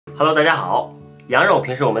Hello， 大家好。羊肉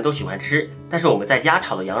平时我们都喜欢吃，但是我们在家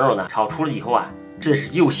炒的羊肉呢，炒出了以后啊，真的是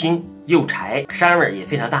又腥又柴，膻味也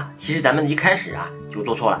非常大。其实咱们一开始啊就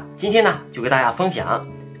做错了。今天呢，就给大家分享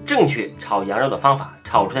正确炒羊肉的方法，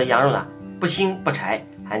炒出来的羊肉呢不腥不柴，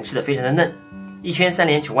还吃得非常的嫩。一圈3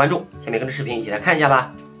连求关注，下面跟着视频一起来看一下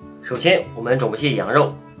吧。首先我们准备些羊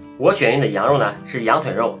肉，我选用的羊肉呢是羊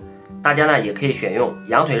腿肉，大家呢也可以选用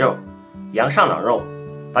羊腿肉、羊上脑肉。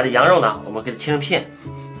把这羊肉呢，我们给它切成片，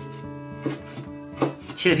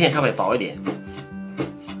切的片稍微薄一点。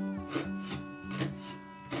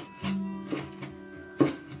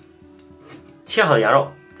切好的羊肉，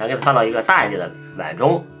咱给它放到一个大一点的碗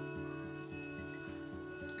中，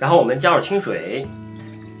然后我们加入清水，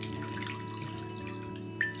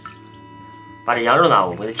把这羊肉呢，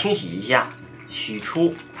我们给它清洗一下，取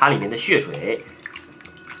出它里面的血水。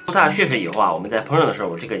出它的血水以后啊，我们在烹饪的时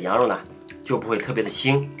候，这个羊肉呢就不会特别的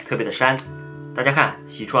腥，特别的膻。大家看，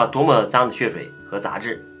洗出了多么脏的血水和杂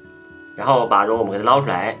质。然后把肉我们给它捞出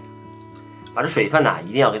来，把这水分呢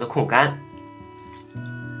一定要给它控干。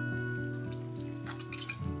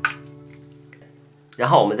然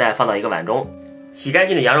后我们再放到一个碗中，洗干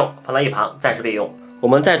净的羊肉放到一旁，暂时备用。我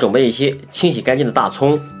们再准备一些清洗干净的大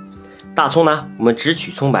葱。大葱呢，我们只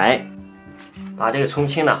取葱白，把这个葱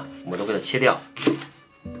青呢，我们都给它切掉。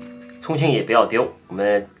葱青也不要丢，我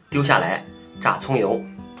们丢下来炸葱油。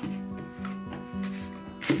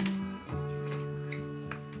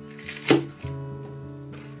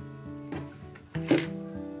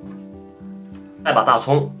再把大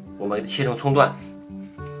葱我们给它切成葱段，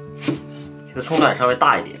切的葱段稍微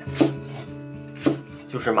大一点，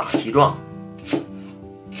就是马蹄状。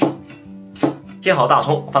切好大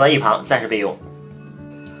葱放到一旁，暂时备用。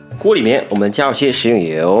锅里面我们加入些食用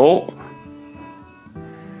油，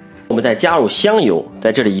我们再加入香油，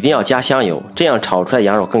在这里一定要加香油，这样炒出来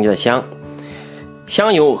羊肉更加的香。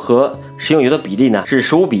香油和食用油的比例呢是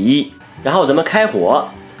15:1，然后咱们开火，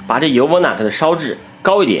把这油温呢给它烧至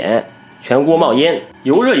高一点，全锅冒烟。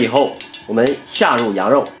油热以后，我们下入羊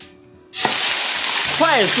肉，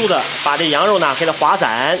快速的把这羊肉呢给它滑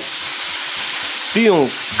散，利用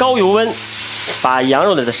高油温把羊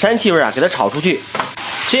肉的膻气味啊给它炒出去。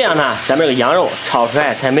这样呢，咱们这个羊肉炒出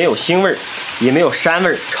来才没有腥味，也没有膻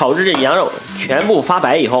味。炒至这羊肉全部发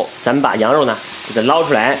白以后，咱们把羊肉呢给它捞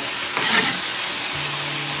出来，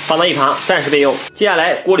放到一旁，暂时备用。接下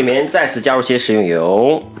来锅里面再次加入些食用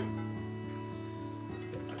油，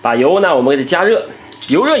把油呢我们给它加热，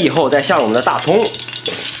油热以后再下入我们的大葱，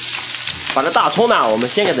把这大葱呢我们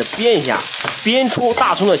先给它煸一下，煸出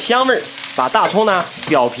大葱的香味，把大葱呢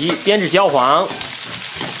表皮煸至焦黄。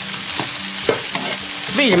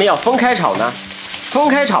为什么要分开炒呢？分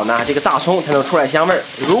开炒呢，这个大葱才能出来香味。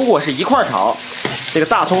如果是一块炒，这个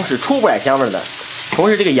大葱是出不来香味的。同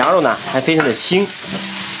时这个羊肉呢还非常的腥。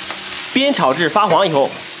煸炒至发黄以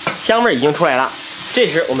后，香味已经出来了。这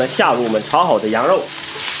时我们下入我们炒好的羊肉，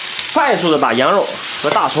快速的把羊肉和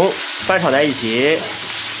大葱翻炒在一起，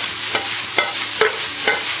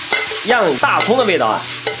让大葱的味道啊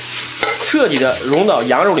彻底的融到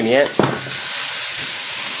羊肉里面。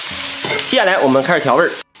接下来我们开始调味，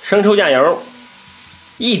生抽、酱油，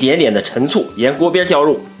一点点的陈醋沿锅边浇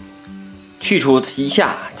入，去除一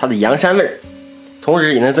下它的羊膻味，同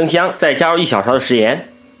时也能增香。再加入1小勺的食盐，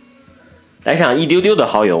来上一丢丢的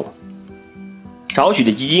蚝油，少许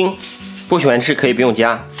的鸡精，不喜欢吃可以不用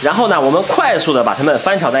加。然后呢，我们快速的把它们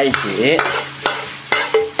翻炒在一起，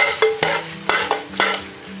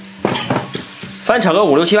翻炒个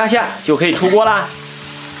5、6、7、8下就可以出锅啦。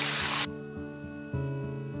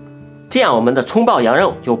这样我们的葱爆羊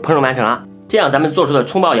肉就烹饪完成了。这样咱们做出的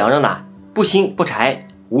葱爆羊肉呢，不腥不柴，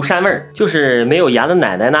无膻味儿，就是没有牙的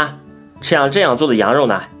奶奶呢，这样做的羊肉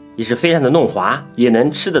呢，也是非常的嫩滑，也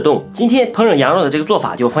能吃得动。今天烹饪羊肉的这个做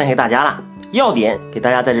法就分享给大家了，要点给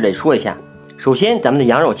大家在这里说一下。首先，咱们的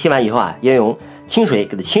羊肉切完以后啊，要用清水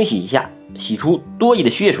给它清洗一下，洗出多余的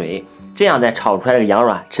血水，这样再炒出来的羊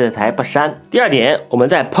肉啊，吃的才不膻。第二点，我们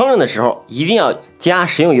在烹饪的时候一定要加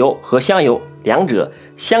食用油和香油，两者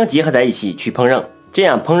相结合在一起去烹饪，这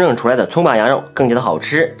样烹饪出来的葱爆羊肉更加的好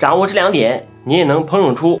吃。掌握这2点，你也能烹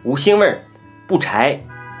饪出无腥味、不柴、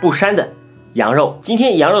不膻的羊肉。今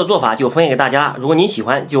天羊肉的做法就分享给大家了，如果您喜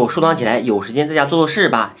欢就收藏起来，有时间在家做做事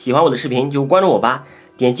吧。喜欢我的视频就关注我吧，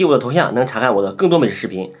点击我的头像能查看我的更多美食视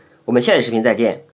频。我们下期视频再见。